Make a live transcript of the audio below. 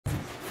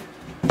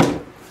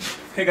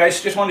Hey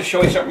guys, just wanted to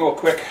show you something real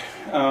quick.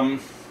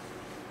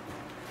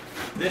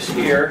 This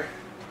here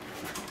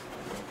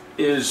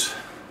is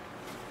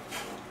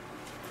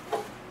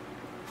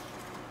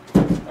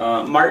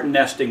Marten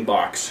nesting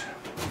box.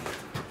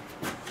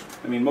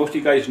 I mean, most of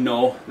you guys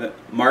know that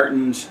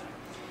Martens,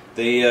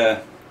 they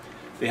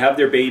have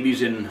their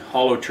babies in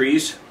hollow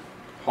trees,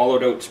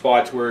 hollowed out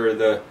spots where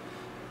the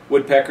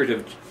woodpeckers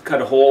have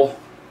cut a hole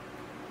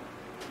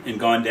and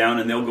gone down,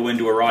 and they'll go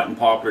into a rotten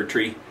poplar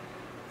tree.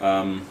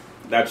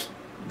 That's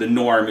the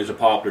norm, is a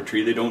poplar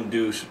tree. They don't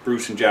do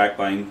spruce and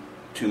jackpine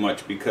too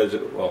much because,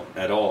 well,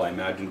 at all, I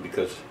imagine,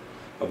 because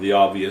of the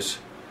obvious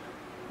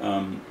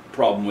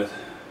problem with,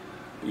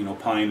 you know,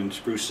 pine and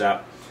spruce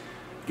sap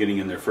getting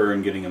in their fur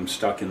and getting them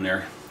stuck in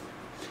there.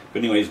 But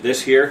anyways,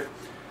 this here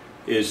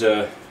is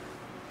a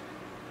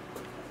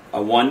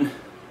 1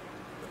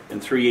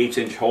 3/8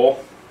 inch hole.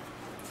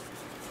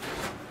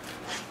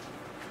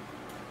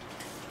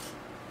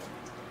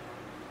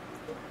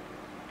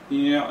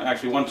 Yeah,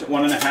 actually 1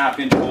 1.5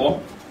 inch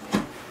hole.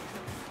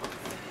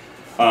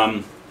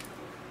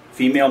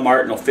 Female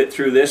Marten will fit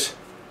through this.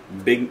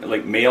 Big,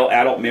 like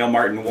adult male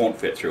Marten won't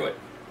fit through it.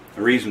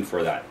 A reason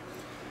for that.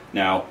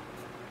 Now,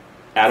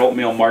 adult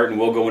male Marten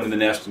will go into the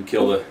nest and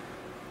kill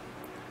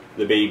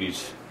the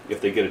babies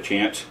if they get a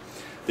chance.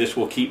 This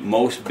will keep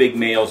most big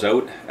males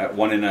out at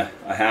 1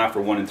 1/2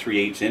 or 1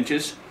 3/8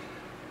 inches,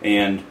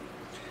 and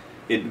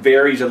it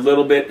varies a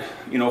little bit,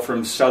 you know,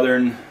 from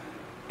southern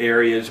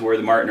areas where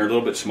the Marten are a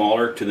little bit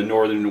smaller to the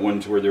northern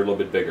ones where they're a little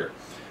bit bigger.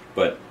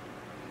 But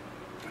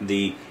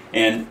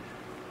and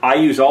I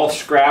use all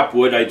scrap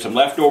wood. I had some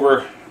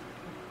leftover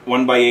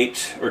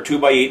 1x8 or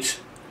 2x8s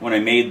when I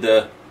made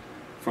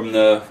from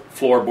the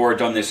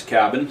floorboards on this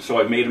cabin. So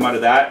I've made them out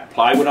of that.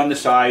 Plywood on the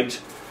sides.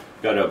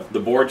 Got the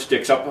board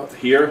sticks up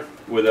here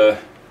with a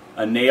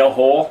nail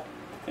hole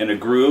and a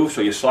groove. So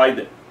you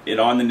slide it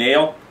on the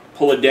nail,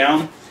 pull it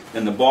down,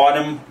 and the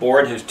bottom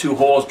board has 2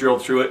 holes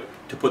drilled through it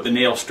to put the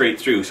nail straight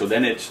through. So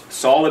then it's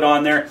solid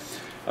on there.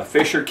 A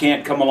fisher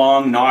can't come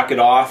along, knock it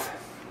off.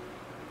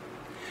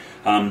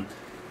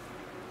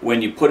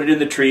 When you put it in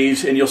the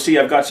trees, and you'll see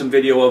I've got some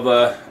video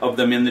of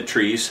them in the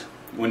trees.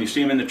 When you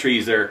see them in the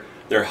trees, they're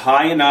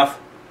high enough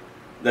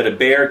that a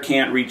bear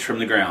can't reach from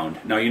the ground.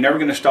 Now, you're never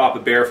going to stop a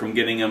bear from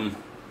getting them,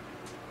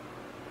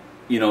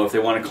 you know, if they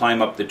want to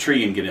climb up the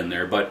tree and get in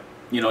there. But,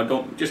 you know,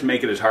 don't just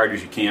make it as hard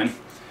as you can.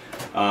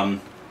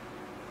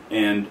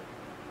 And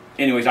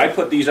anyways, I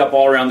put these up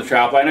all around the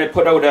trapline. I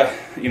put out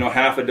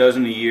half a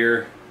dozen a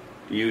year,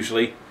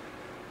 usually.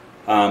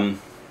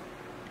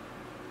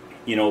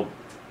 You know,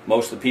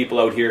 most of the people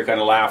out here kind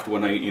of laughed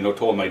when I,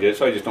 told them I did,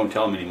 so I just don't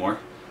tell them anymore.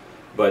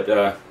 But,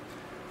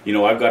 you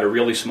know, I've got a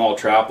really small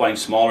trapline,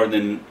 smaller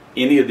than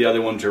any of the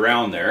other ones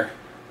around there.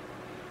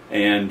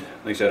 And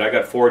like I said, I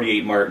got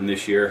 48 Marten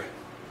this year.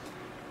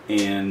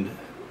 And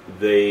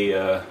they,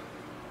 the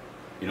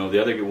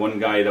other one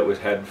guy that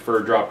had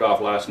fur dropped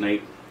off last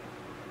night,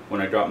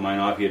 when I dropped mine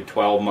off, he had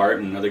 12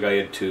 Marten, another guy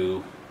had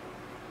 2.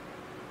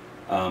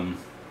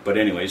 But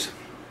anyways,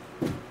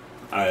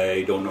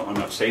 I don't know, I'm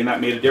not saying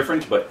that made a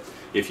difference, but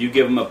if you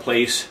give them a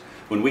place,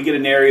 when we get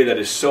an area that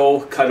is so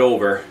cut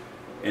over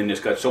and it's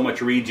got so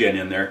much regen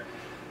in there,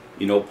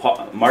 you know,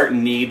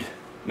 Marten need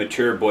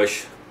mature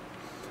bush.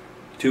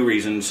 2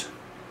 reasons.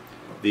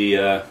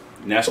 The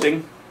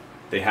nesting,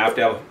 they have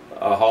to have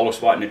a hollow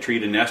spot in a tree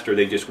to nest, or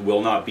they just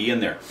will not be in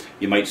there.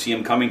 You might see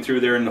them coming through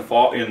there in the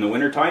fall, in the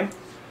winter time,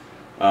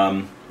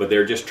 but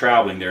they're just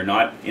traveling. They're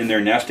not in there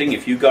nesting.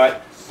 If you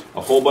got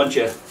a whole bunch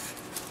of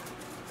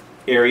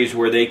areas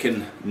where they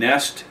can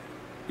nest,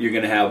 you're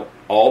going to have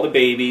all the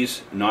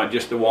babies, not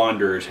just the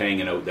wanderers,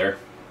 hanging out there,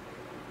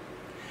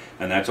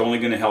 and that's only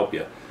going to help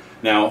you.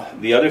 Now,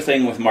 the other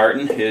thing with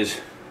Marten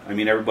is, I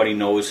mean, everybody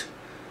knows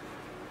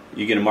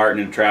you get a Marten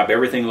in a trap,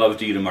 everything loves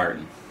to eat a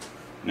Marten.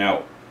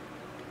 Now,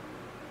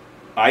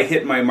 I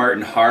hit my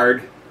Marten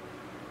hard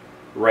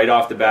right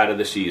off the bat of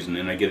the season,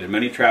 and I get as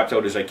many traps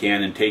out as I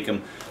can and take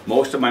them.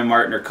 Most of my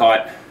Marten are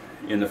caught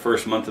in the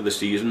first month of the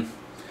season,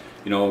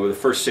 you know, the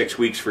first 6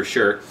 weeks for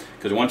sure,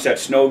 because once that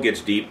snow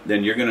gets deep,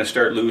 then you're going to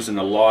start losing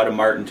a lot of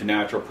Marten to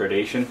natural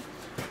predation.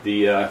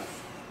 There's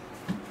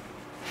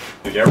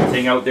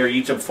everything out there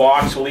eats them.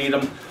 Fox will eat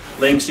them,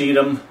 lynx eat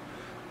them,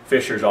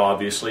 fishers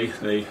obviously.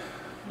 They,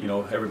 you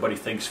know, everybody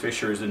thinks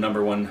fisher is the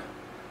 #1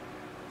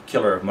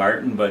 killer of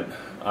Marten, but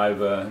I've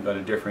got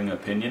a differing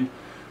opinion.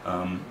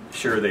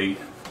 Sure, they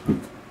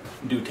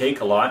do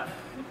take a lot,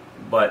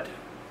 but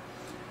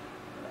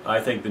I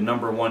think the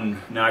 #1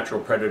 natural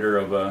predator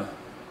of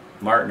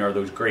Marten are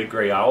those great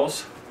gray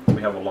owls.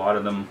 We have a lot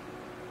of them.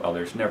 Well,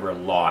 there's never a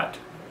lot,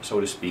 so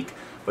to speak,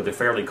 but they're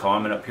fairly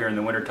common up here in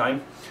the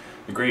wintertime.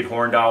 The great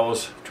horned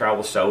owls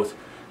travel south.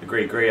 The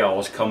great gray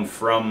owls come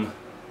from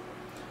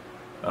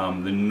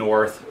the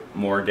north,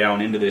 more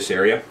down into this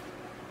area.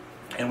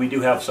 And we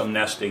do have some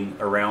nesting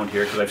around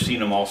here, because I've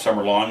seen them all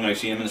summer long. I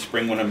see them in the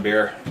spring when I'm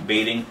bear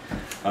baiting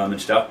and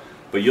stuff.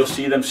 But you'll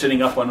see them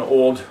sitting up on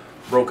old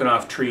broken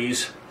off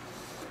trees,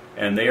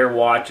 and they are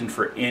watching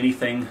for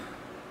anything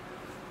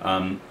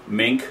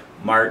mink,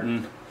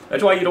 marten,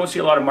 That's why you don't see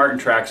a lot of marten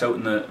tracks out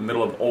in the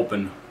middle of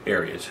open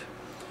areas.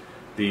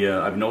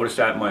 I've noticed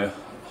that my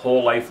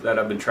whole life that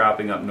I've been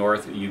trapping up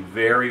north. You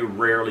very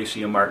rarely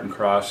see a marten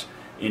cross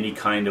any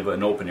kind of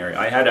an open area.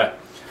 I had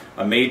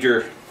a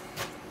major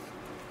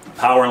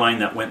power line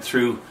that went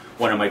through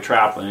one of my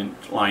trapline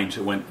lines.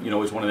 It went, it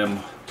was one of them,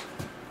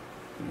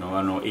 I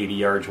don't know, 80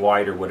 yards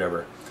wide or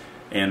whatever.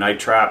 And I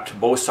trapped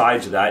both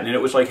sides of that, and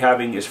it was like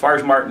having, as far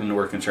as marten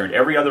were concerned,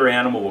 every other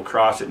animal will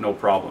cross it no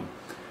problem.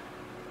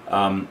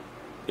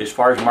 As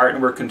far as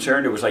marten were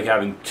concerned, it was like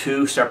having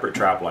two separate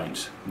trap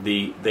lines.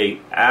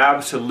 They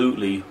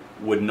absolutely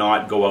would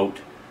not go out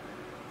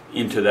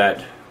into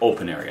that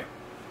open area.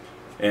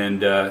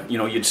 And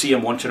you'd see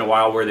them once in a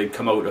while where they'd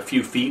come out a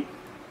few feet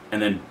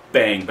and then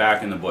bang,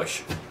 back in the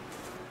bush.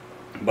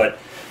 But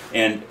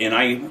and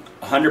I'm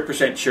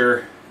 100%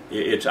 sure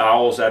it's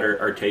owls that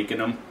are taking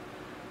them.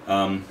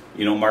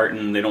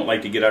 Marten, they don't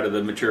like to get out of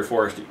the mature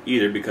forest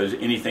either, because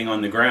anything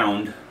on the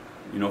ground,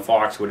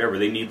 fox, whatever,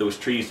 they need those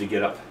trees to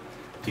get up,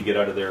 to get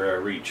out of their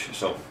reach.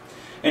 So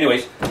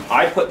anyways,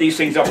 I put these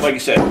things up, like I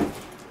said.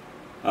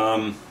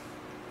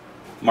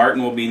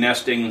 Marten will be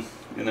nesting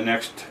in the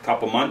next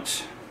couple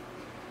months,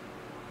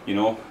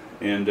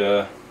 and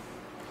I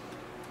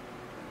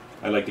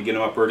like to get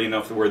them up early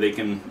enough to where they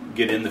can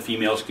get in, the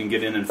females can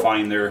get in and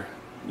find their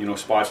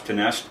spots to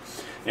nest.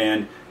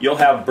 And you'll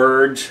have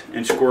birds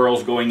and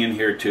squirrels going in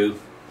here too.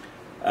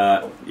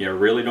 You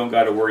really don't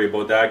got to worry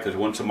about that, because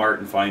once a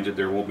marten finds it,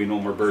 there won't be no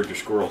more birds or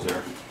squirrels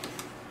there.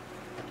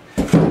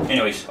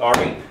 Anyways,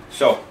 alright,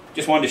 so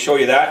just wanted to show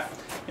you that,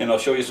 and I'll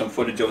show you some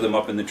footage of them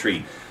up in the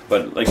tree.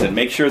 But like I said,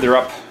 make sure they're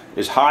up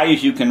as high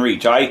as you can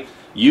reach. I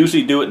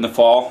usually do it in the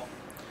fall,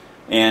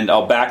 and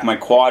I'll back my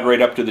quad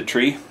right up to the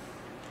tree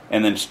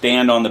and then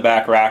stand on the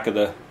back rack of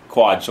the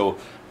quad, so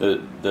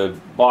the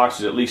box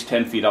is at least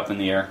 10 feet up in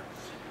the air.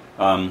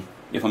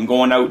 If I'm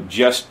going out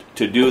just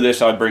to do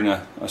this, I'd bring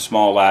a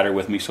small ladder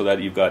with me, so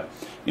that you've got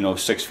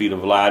 6 feet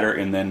of ladder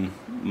and then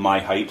my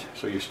height,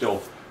 so you're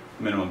still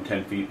minimum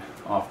 10 feet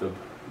off the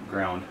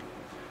ground.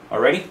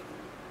 Alrighty?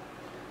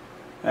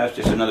 That's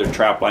just another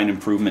trapline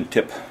improvement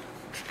tip.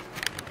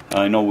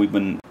 I know we've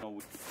been...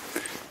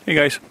 Hey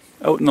guys,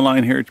 out in the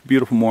line here, it's a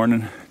beautiful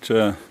morning.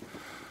 It's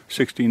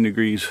 16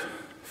 degrees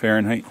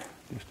Fahrenheit,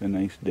 just a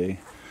nice day.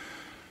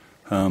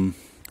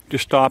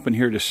 Just stopping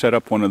here to set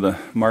up one of the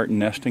marten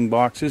nesting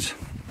boxes.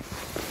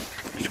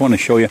 Just want to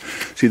show you.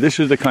 See, this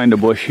is the kind of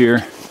bush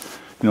here.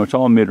 It's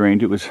all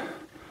mid-range. It was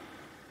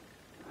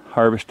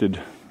harvested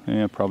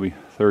probably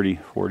 30,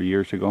 40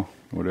 years ago,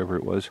 whatever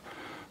it was.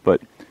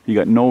 But you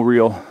got no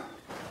real,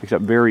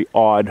 except very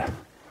odd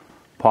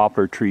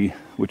poplar tree,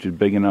 which is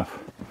big enough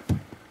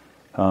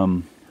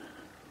for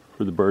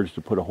the birds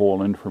to put a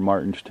hole in for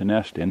martens to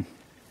nest in.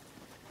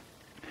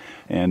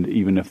 And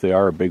even if they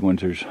are big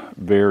ones, there's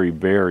very,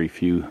 very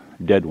few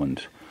dead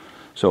ones.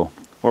 So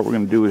what we're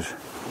going to do is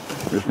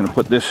we're just going to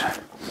put this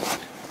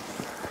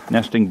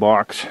nesting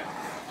box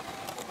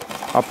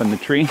up in the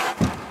tree.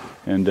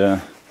 And like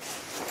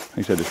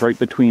I said, it's right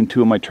between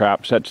two of my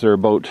trap sets. They're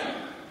about,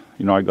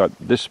 I got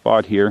this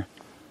spot here.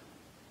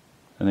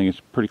 I think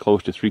it's pretty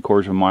close to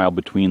 3/4 of a mile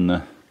between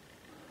the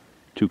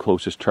two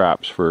closest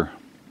traps for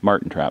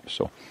marten traps.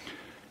 So,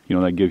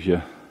 that gives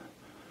you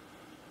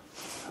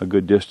a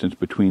good distance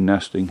between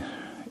nesting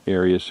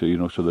areas,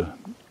 so so the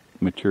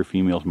mature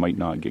females might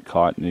not get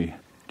caught, and they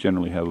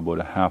generally have about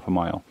a half a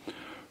mile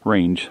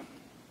range.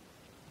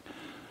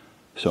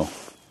 So,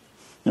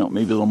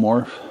 maybe a little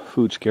more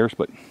food scarce,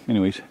 but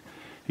anyways,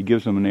 it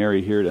gives them an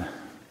area here to,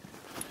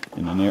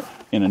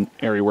 in an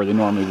area where they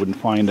normally wouldn't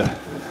find a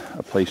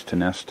place to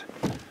nest.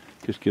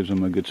 Just gives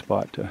them a good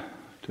spot to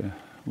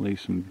lay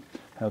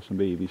have some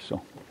babies.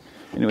 So,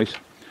 anyways,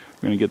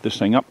 we're gonna get this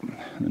thing up and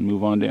then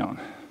move on down.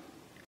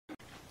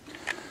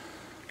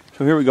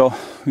 So here we go.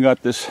 We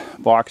got this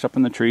box up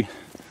in the tree.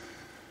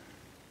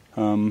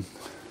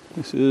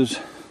 This is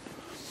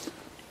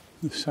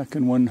the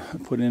second one I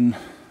put in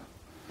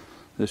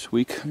this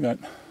week. I got,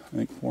 I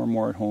think, 4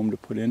 more at home to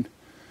put in.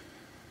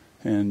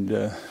 And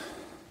like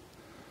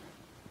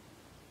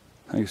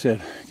I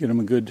said, get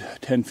them a good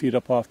 10 feet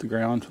up off the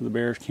ground so the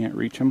bears can't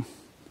reach them.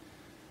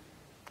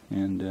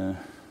 And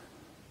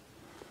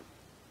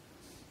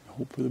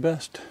hope for the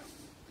best.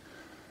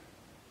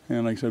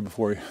 And like I said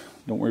before,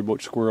 don't worry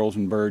about squirrels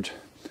and birds.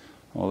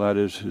 All that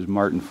is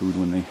marten food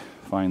when they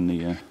find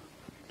the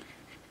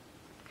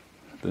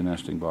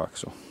nesting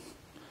box. So,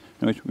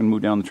 anyways, we're gonna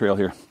move down the trail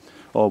here.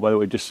 Oh, by the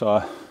way, just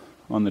saw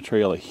on the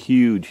trail a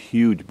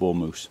huge bull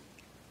moose.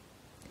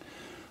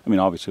 I mean,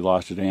 obviously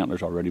lost his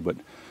antlers already, but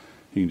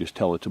you can just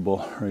tell it's a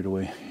bull right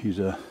away. He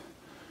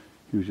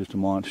was just a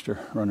monster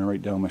running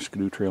right down my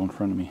skidoo trail in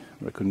front of me,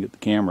 but I couldn't get the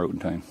camera out in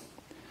time.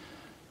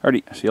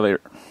 Alrighty, see you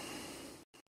later.